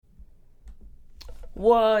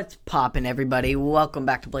What's poppin', everybody? Welcome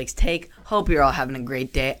back to Blake's Take. Hope you're all having a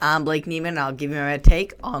great day. I'm Blake Neiman, and I'll give you my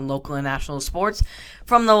take on local and national sports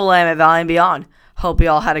from the Willamette Valley and beyond. Hope you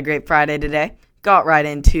all had a great Friday today. Got right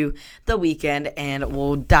into the weekend, and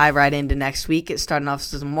we'll dive right into next week. It's starting off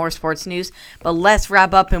with some more sports news, but let's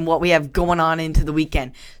wrap up in what we have going on into the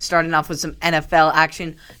weekend. Starting off with some NFL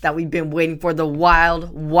action that we've been waiting for, the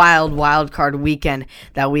wild card weekend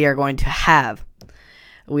that we are going to have.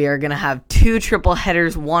 We are going to have two triple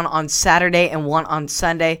headers, one on Saturday and one on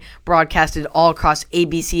Sunday, broadcasted all across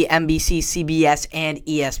ABC, NBC, CBS, and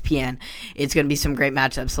ESPN. It's going to be some great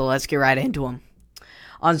matchups, so let's get right into them.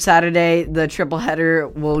 On Saturday, the triple header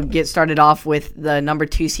will get started off with the number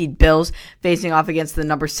 2 seed Bills facing off against the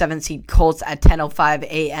number 7 seed Colts at 10:05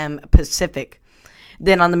 a.m. Pacific.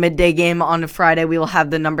 Then on the midday game on Friday, we will have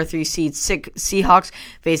the number 3 seed Seahawks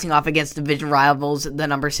facing off against division rivals, the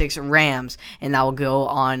number 6 Rams, and that will go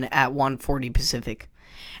on at 1:40 Pacific.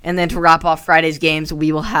 And then to wrap off Friday's games,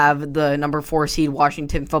 we will have the number 4 seed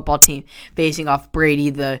Washington football team facing off Brady,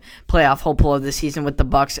 the playoff hopeful of the season, with the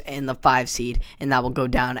Bucs and the 5 seed, and that will go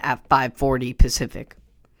down at 5:40 Pacific.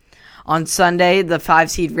 On Sunday, the 5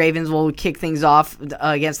 seed Ravens will kick things off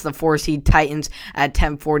against the 4 seed Titans at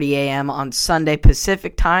 10:40 a.m. on Sunday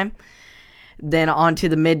Pacific time. Then on to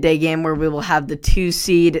the midday game where we will have the 2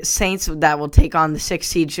 seed Saints that will take on the 6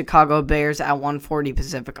 seed Chicago Bears at 1:40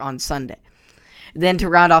 Pacific on Sunday. Then to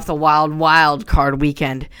round off the wild card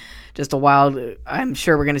weekend, I'm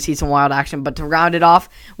sure we're going to see some wild action, but to round it off,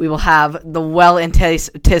 we will have the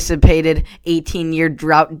well-anticipated 18-year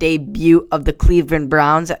drought debut of the Cleveland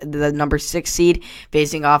Browns, the number 6 seed,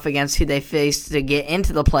 facing off against who they face to get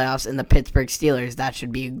into the playoffs in the Pittsburgh Steelers. That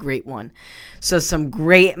should be a great one. So some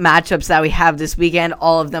great matchups that we have this weekend.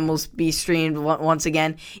 All of them will be streamed once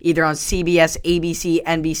again, either on CBS, ABC,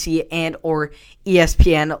 NBC, and or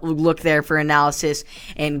ESPN. Look there for analysis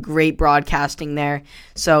and great broadcasting there.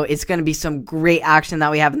 So it's going to be some great action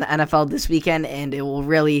that we have in the NFL this weekend, and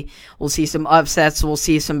we'll see some upsets, we'll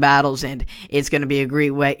see some battles, and it's going to be a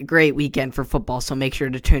great weekend for football. So make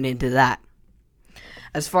sure to tune into that.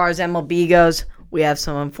 As far as MLB goes, we have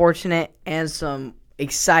some unfortunate and some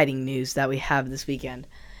exciting news that we have this weekend.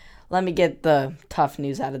 Let me get the tough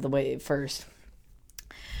news out of the way first.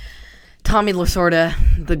 Tommy Lasorda,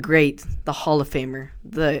 the great, the Hall of Famer,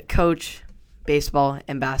 the coach, baseball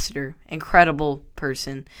ambassador, incredible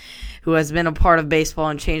person who has been a part of baseball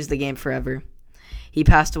and changed the game forever. He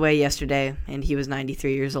passed away yesterday, and he was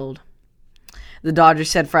 93 years old. The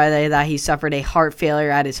Dodgers said Friday that he suffered a heart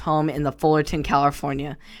failure at his home in the Fullerton,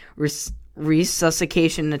 California.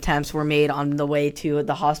 Resuscitation attempts were made on the way to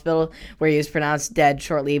the hospital, where he was pronounced dead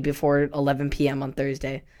shortly before 11 p.m. on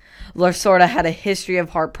Thursday. Lasorda had a history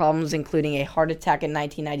of heart problems, including a heart attack in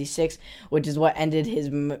 1996, which is what ended his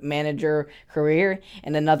manager career,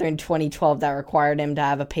 and another in 2012 that required him to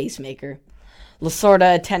have a pacemaker.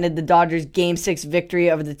 Lasorda attended the Dodgers' Game 6 victory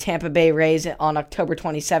over the Tampa Bay Rays on October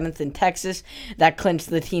 27th in Texas that clinched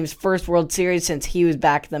the team's first World Series since he was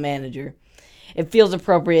back the manager. It feels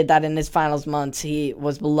appropriate that in his finals months he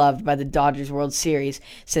was beloved by the Dodgers World Series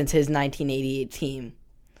since his 1988 team.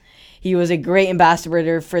 He was a great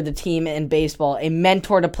ambassador for the team in baseball, a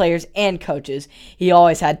mentor to players and coaches. He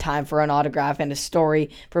always had time for an autograph and a story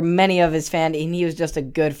for many of his fans, and he was just a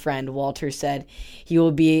good friend, Walter said. He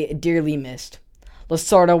will be dearly missed.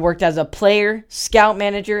 Lasorda worked as a player, scout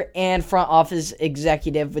manager, and front office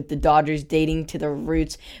executive with the Dodgers dating to their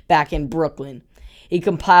roots back in Brooklyn. He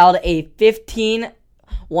compiled a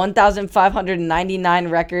 1,599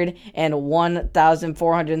 record and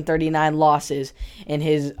 1,439 losses in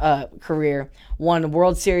his career. Won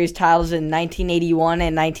World Series titles in 1981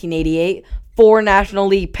 and 1988, 4 National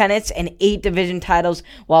League pennants, and 8 division titles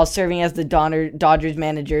while serving as the Dodgers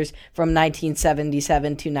managers from 1977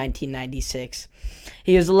 to 1996.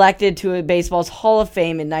 He was elected to baseball's Hall of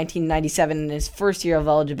Fame in 1997 in his first year of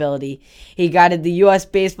eligibility. He guided the U.S.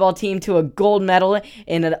 baseball team to a gold medal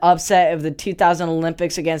in an upset of the 2000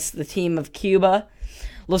 Olympics against the team of Cuba.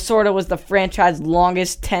 Lasorda was the franchise's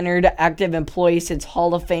longest tenured active employee since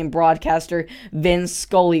Hall of Fame broadcaster Vin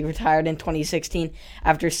Scully retired in 2016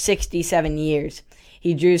 after 67 years.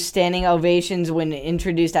 He drew standing ovations when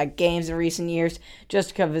introduced at games in recent years just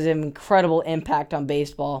because of his incredible impact on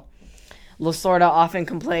baseball. Lasorda often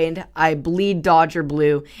complained, "I bleed Dodger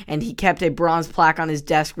blue," and he kept a bronze plaque on his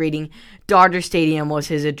desk reading, "Dodger Stadium was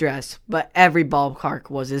his address, but every ballpark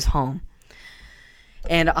was his home."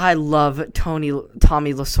 And I love Tommy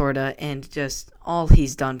Lasorda and just all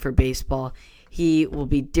he's done for baseball. He will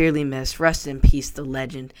be dearly missed. Rest in peace, the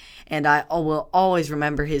legend. And I will always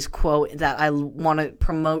remember his quote that I want to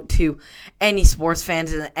promote to any sports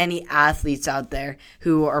fans and any athletes out there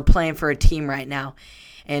who are playing for a team right now.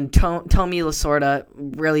 And Tommy Lasorda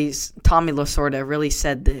really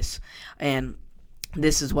said this. And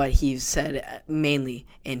this is what he said mainly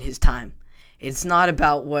in his time. It's not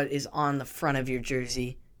about what is on the front of your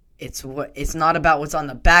jersey. It's not about what's on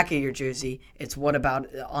the back of your jersey. It's what about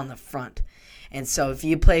on the front. And so if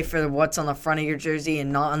you play for what's on the front of your jersey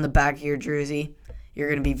and not on the back of your jersey, you're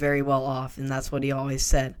going to be very well off. And that's what he always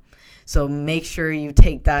said. So make sure you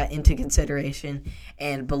take that into consideration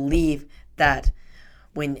and believe that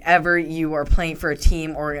whenever you are playing for a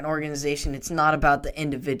team or an organization, it's not about the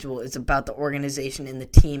individual. It's about the organization and the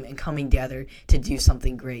team and coming together to do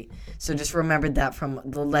something great. So just remember that from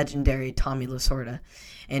the legendary Tommy Lasorda.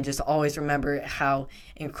 And just always remember how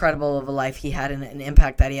incredible of a life he had and an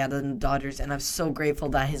impact that he had on the Dodgers. And I'm so grateful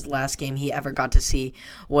that his last game he ever got to see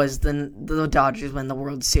was the Dodgers win the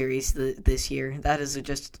World Series this year. That is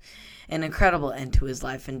just an incredible end to his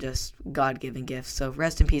life and just God-given gift. So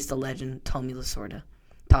rest in peace, the legend, Tommy Lasorda.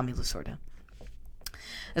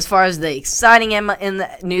 As far as the exciting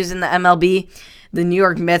news in the MLB, the New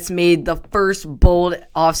York Mets made the first bold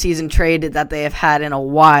offseason trade that they have had in a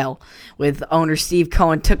while. With owner Steve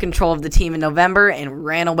Cohen took control of the team in November and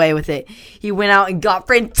ran away with it. He went out and got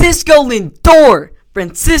Francisco Lindor.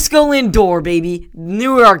 Francisco Lindor, baby.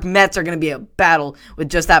 New York Mets are going to be a battle with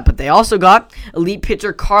just that. But they also got elite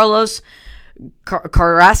pitcher Carlos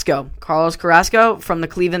Carrasco from the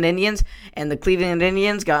Cleveland Indians. And the Cleveland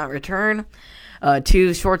Indians got in return two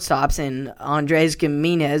shortstops in Andres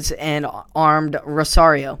Gimenez and Armed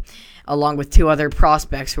Rosario, along with two other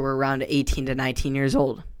prospects who were around 18 to 19 years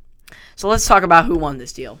old. So let's talk about who won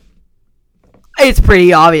this deal. It's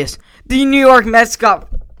pretty obvious. The New York Mets got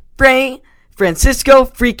Francisco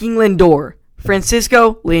freaking Lindor.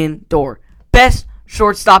 Francisco Lindor. Best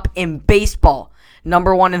shortstop in baseball.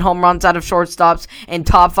 Number 1 in home runs out of shortstops and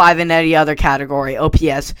top 5 in any other category.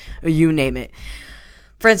 OPS, you name it.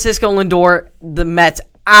 Francisco Lindor, the Mets,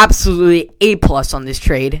 absolutely A+ on this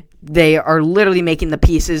trade. They are literally making the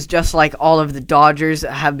pieces just like all of the Dodgers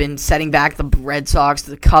have been setting back the Red Sox.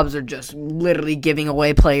 The Cubs are just literally giving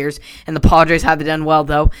away players. And the Padres haven't done well,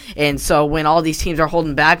 though. And so when all these teams are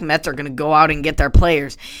holding back, Mets are going to go out and get their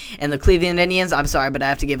players. And the Cleveland Indians, I'm sorry, but I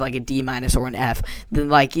have to give like a D- or an F.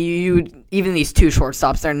 Even these two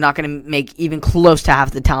shortstops, they're not going to make even close to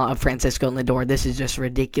half the talent of Francisco Lindor. This is just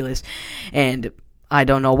ridiculous. And I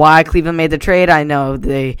don't know why Cleveland made the trade. I know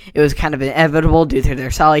it was kind of inevitable due to their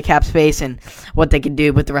salary cap space and what they could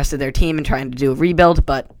do with the rest of their team and trying to do a rebuild.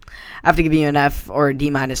 But I have to give you an F or a D-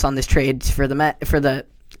 on this trade for the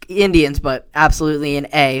Indians, but absolutely an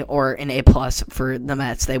A or an A+ for the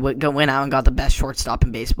Mets. They went out and got the best shortstop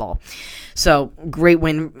in baseball. So great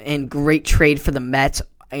win and great trade for the Mets.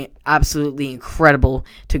 Absolutely incredible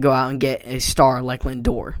to go out and get a star like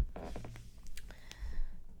Lindor.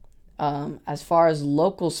 As far as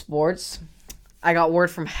local sports, I got word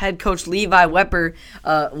from head coach Levi Weber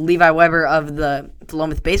of the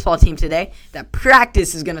Philomath baseball team today that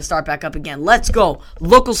practice is going to start back up again. Let's go.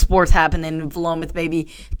 Local sports happening in Philomath, baby.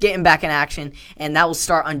 Getting back in action. And that will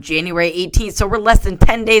start on January 18th. So we're less than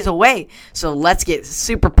 10 days away. So let's get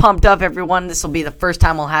super pumped up, everyone. This will be the first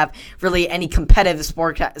time we'll have really any competitive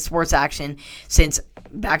sports action since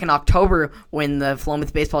back in October when the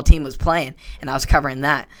Philomath baseball team was playing, and I was covering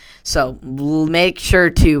that. So make sure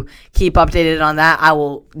to keep updated on that. I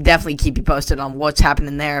will definitely keep you posted on what's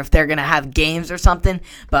happening there, if they're going to have games or something,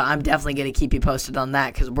 but I'm definitely going to keep you posted on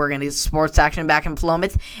that because we're going to get sports action back in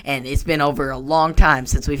Philomath, and it's been over a long time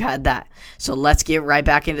since we've had that. So let's get right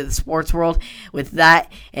back into the sports world with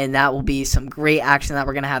that, and that will be some great action that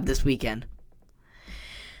we're going to have this weekend.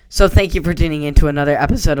 So thank you for tuning in to another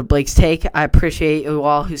episode of Blake's Take. I appreciate you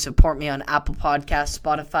all who support me on Apple Podcasts,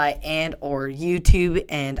 Spotify, and or YouTube,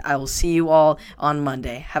 and I will see you all on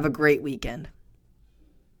Monday. Have a great weekend.